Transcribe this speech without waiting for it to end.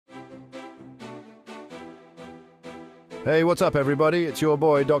Hey, what's up everybody? It's your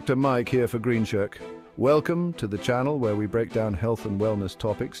boy Dr. Mike here for Greenshirk. Welcome to the channel where we break down health and wellness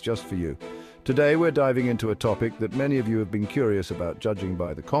topics just for you. Today we're diving into a topic that many of you have been curious about judging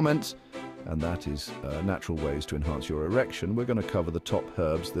by the comments, and that is natural ways to enhance your erection. We're going to cover the top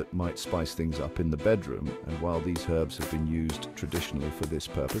herbs that might spice things up in the bedroom, and while these herbs have been used traditionally for this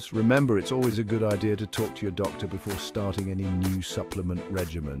purpose, remember it's always a good idea to talk to your doctor before starting any new supplement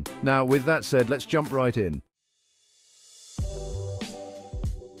regimen. Now, with that said, let's jump right in.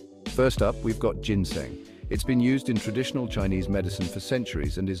 First up, we've got ginseng. It's been used in traditional Chinese medicine for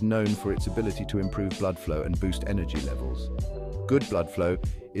centuries and is known for its ability to improve blood flow and boost energy levels. Good blood flow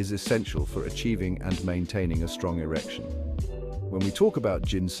is essential for achieving and maintaining a strong erection. When we talk about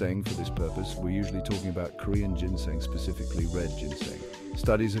ginseng for this purpose, we're usually talking about Korean ginseng, specifically red ginseng.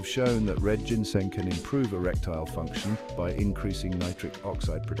 Studies have shown that red ginseng can improve erectile function by increasing nitric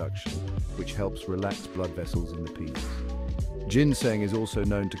oxide production, which helps relax blood vessels in the penis. Ginseng is also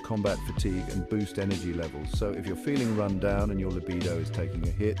known to combat fatigue and boost energy levels, so if you're feeling run down and your libido is taking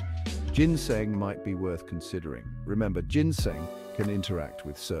a hit, ginseng might be worth considering. Remember, ginseng can interact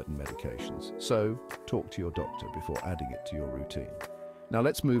with certain medications, so talk to your doctor before adding it to your routine. Now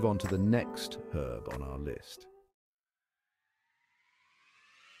let's move on to the next herb on our list.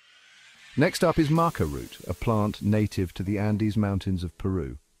 Next up is maca root, a plant native to the Andes Mountains of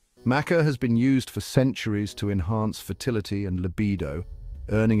Peru. Maca has been used for centuries to enhance fertility and libido,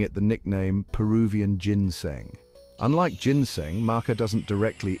 earning it the nickname Peruvian ginseng. Unlike ginseng, maca doesn't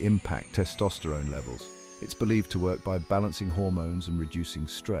directly impact testosterone levels. It's believed to work by balancing hormones and reducing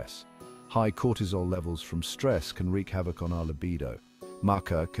stress. High cortisol levels from stress can wreak havoc on our libido.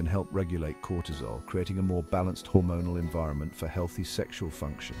 Maca can help regulate cortisol, creating a more balanced hormonal environment for healthy sexual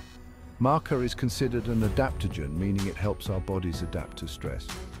function. Maca is considered an adaptogen, meaning it helps our bodies adapt to stress.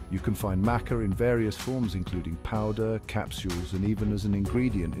 You can find maca in various forms, including powder, capsules, and even as an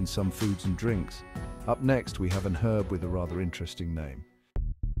ingredient in some foods and drinks. Up next, we have an herb with a rather interesting name.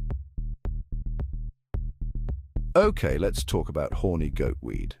 Okay, let's talk about horny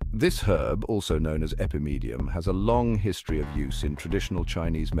goatweed. This herb, also known as epimedium, has a long history of use in traditional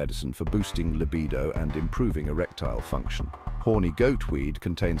Chinese medicine for boosting libido and improving erectile function. Horny goatweed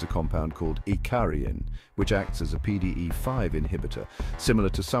contains a compound called Erection, which acts as a PDE5 inhibitor, similar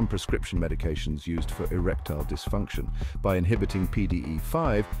to some prescription medications used for erectile dysfunction. By inhibiting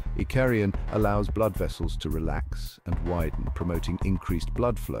PDE5, Erection allows blood vessels to relax and widen, promoting increased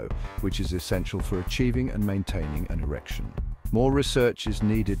blood flow, which is essential for achieving and maintaining an erection. More research is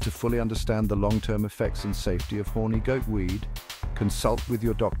needed to fully understand the long-term effects and safety of horny goatweed. Consult with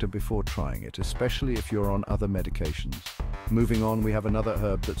your doctor before trying it, especially if you're on other medications. Moving on, we have another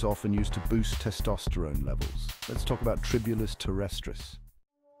herb that's often used to boost testosterone levels. Let's talk about Tribulus terrestris.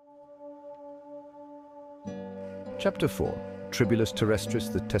 Chapter 4. Tribulus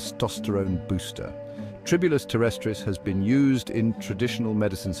terrestris, the testosterone booster. Tribulus terrestris has been used in traditional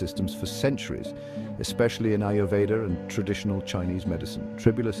medicine systems for centuries, especially in Ayurveda and traditional Chinese medicine.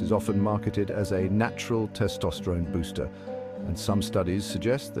 Tribulus is often marketed as a natural testosterone booster, and some studies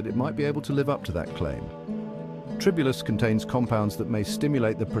suggest that it might be able to live up to that claim. Tribulus contains compounds that may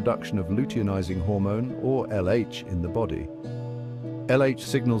stimulate the production of luteinizing hormone, or LH, in the body. LH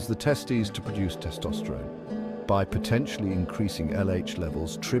signals the testes to produce testosterone. By potentially increasing LH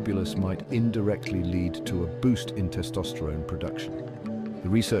levels, Tribulus might indirectly lead to a boost in testosterone production. The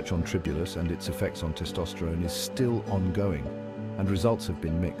research on Tribulus and its effects on testosterone is still ongoing, and results have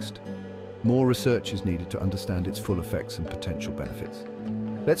been mixed. More research is needed to understand its full effects and potential benefits.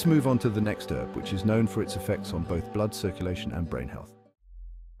 Let's move on to the next herb, which is known for its effects on both blood circulation and brain health.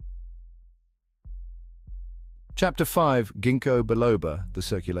 Chapter 5. Ginkgo Biloba, the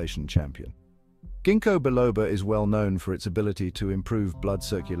circulation champion. Ginkgo biloba is well known for its ability to improve blood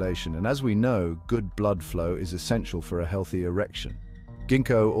circulation, and as we know, good blood flow is essential for a healthy erection.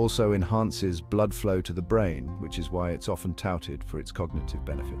 Ginkgo also enhances blood flow to the brain, which is why it's often touted for its cognitive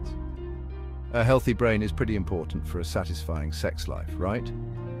benefits. A healthy brain is pretty important for a satisfying sex life, right?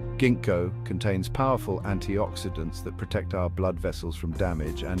 Ginkgo contains powerful antioxidants that protect our blood vessels from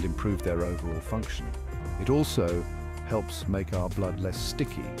damage and improve their overall function. It also helps make our blood less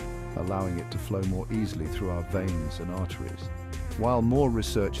sticky, allowing it to flow more easily through our veins and arteries. While more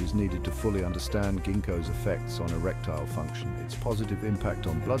research is needed to fully understand ginkgo's effects on erectile function, its positive impact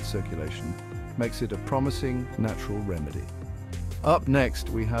on blood circulation makes it a promising natural remedy. Up next,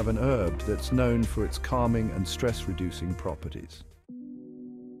 we have an herb that's known for its calming and stress-reducing properties.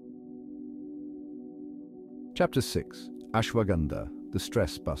 Chapter 6. Ashwagandha, the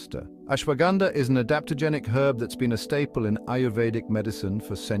stress buster. Ashwagandha is an adaptogenic herb that's been a staple in Ayurvedic medicine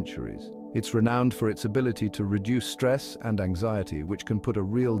for centuries. It's renowned for its ability to reduce stress and anxiety, which can put a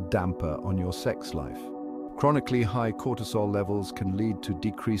real damper on your sex life. Chronically high cortisol levels can lead to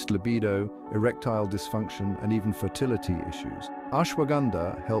decreased libido, erectile dysfunction, and even fertility issues.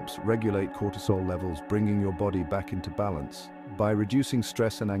 Ashwagandha helps regulate cortisol levels, bringing your body back into balance. By reducing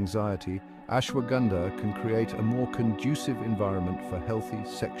stress and anxiety, ashwagandha can create a more conducive environment for healthy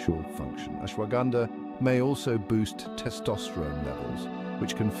sexual function. Ashwagandha may also boost testosterone levels,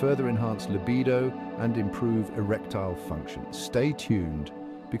 which can further enhance libido and improve erectile function. Stay tuned,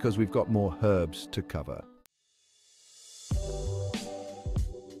 because we've got more herbs to cover.Chapter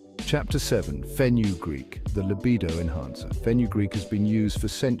 7. Fenugreek, the libido enhancer. Fenugreek has been used for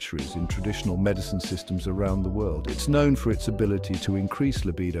centuries in traditional medicine systems around the world. It's known for its ability to increase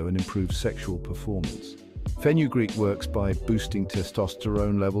libido and improve sexual performance. Fenugreek works by boosting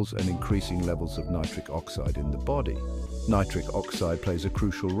testosterone levels and increasing levels of nitric oxide in the body. Nitric oxide plays a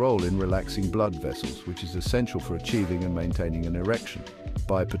crucial role in relaxing blood vessels, which is essential for achieving and maintaining an erection.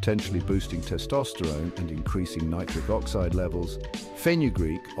 By potentially boosting testosterone and increasing nitric oxide levels,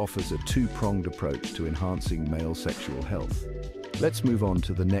 fenugreek offers a two-pronged approach to enhancing male sexual health. Let's move on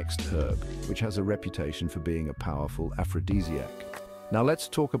to the next herb, which has a reputation for being a powerful aphrodisiac. Now let's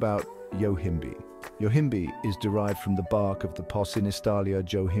talk about Yohimbe. Yohimbe is derived from the bark of the Pocinistalia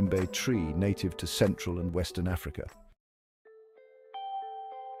Yohimbe tree, native to Central and Western Africa.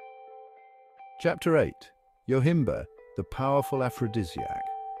 Chapter 8. Yohimbe, the powerful aphrodisiac.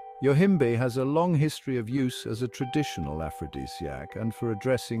 Yohimbe has a long history of use as a traditional aphrodisiac and for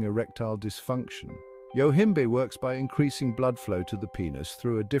addressing erectile dysfunction. Yohimbe works by increasing blood flow to the penis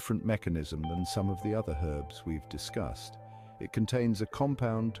through a different mechanism than some of the other herbs we've discussed. It contains a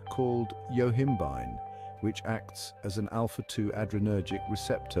compound called yohimbine, which acts as an alpha-2 adrenergic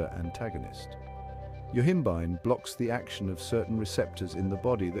receptor antagonist. Yohimbine blocks the action of certain receptors in the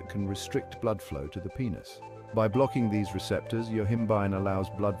body that can restrict blood flow to the penis. By blocking these receptors, yohimbine allows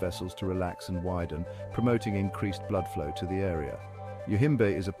blood vessels to relax and widen, promoting increased blood flow to the area.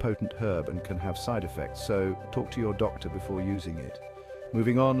 Yohimbe is a potent herb and can have side effects, so talk to your doctor before using it.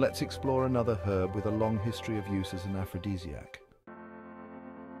 Moving on, let's explore another herb with a long history of use as an aphrodisiac.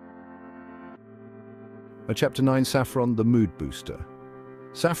 Chapter 9. Saffron, the mood booster.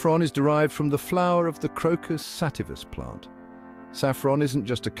 Saffron is derived from the flower of the Crocus sativus plant. Saffron isn't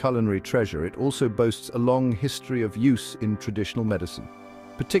just a culinary treasure, it also boasts a long history of use in traditional medicine,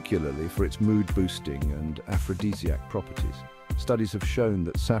 particularly for its mood-boosting and aphrodisiac properties. Studies have shown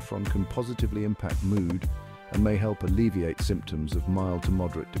that saffron can positively impact mood and may help alleviate symptoms of mild to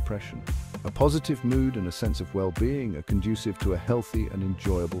moderate depression. A positive mood and a sense of well-being are conducive to a healthy and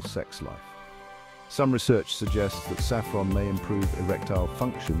enjoyable sex life. Some research suggests that saffron may improve erectile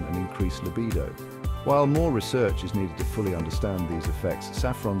function and increase libido. While more research is needed to fully understand these effects,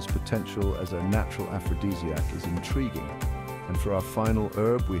 saffron's potential as a natural aphrodisiac is intriguing. And for our final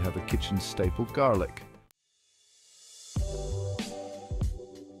herb, we have a kitchen staple, garlic.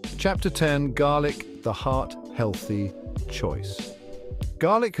 Chapter 10. Garlic, the heart-healthy choice.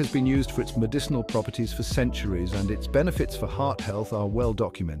 Garlic has been used for its medicinal properties for centuries, and its benefits for heart health are well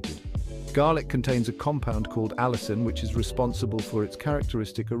documented. Garlic contains a compound called allicin, which is responsible for its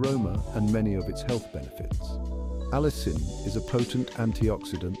characteristic aroma and many of its health benefits. Allicin is a potent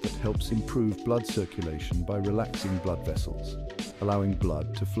antioxidant that helps improve blood circulation by relaxing blood vessels, allowing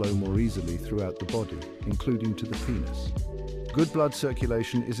blood to flow more easily throughout the body, including to the penis. Good blood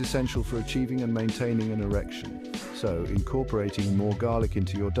circulation is essential for achieving and maintaining an erection, so incorporating more garlic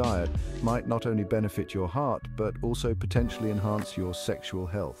into your diet might not only benefit your heart, but also potentially enhance your sexual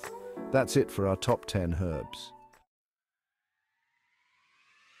health. That's it for our top 10 herbs.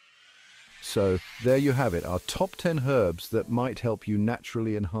 So, there you have it, our top 10 herbs that might help you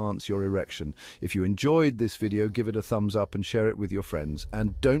naturally enhance your erection. If you enjoyed this video, give it a thumbs up and share it with your friends.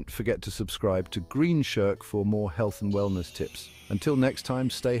 And don't forget to subscribe to Green Shirk for more health and wellness tips. Until next time,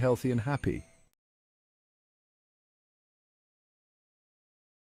 stay healthy and happy.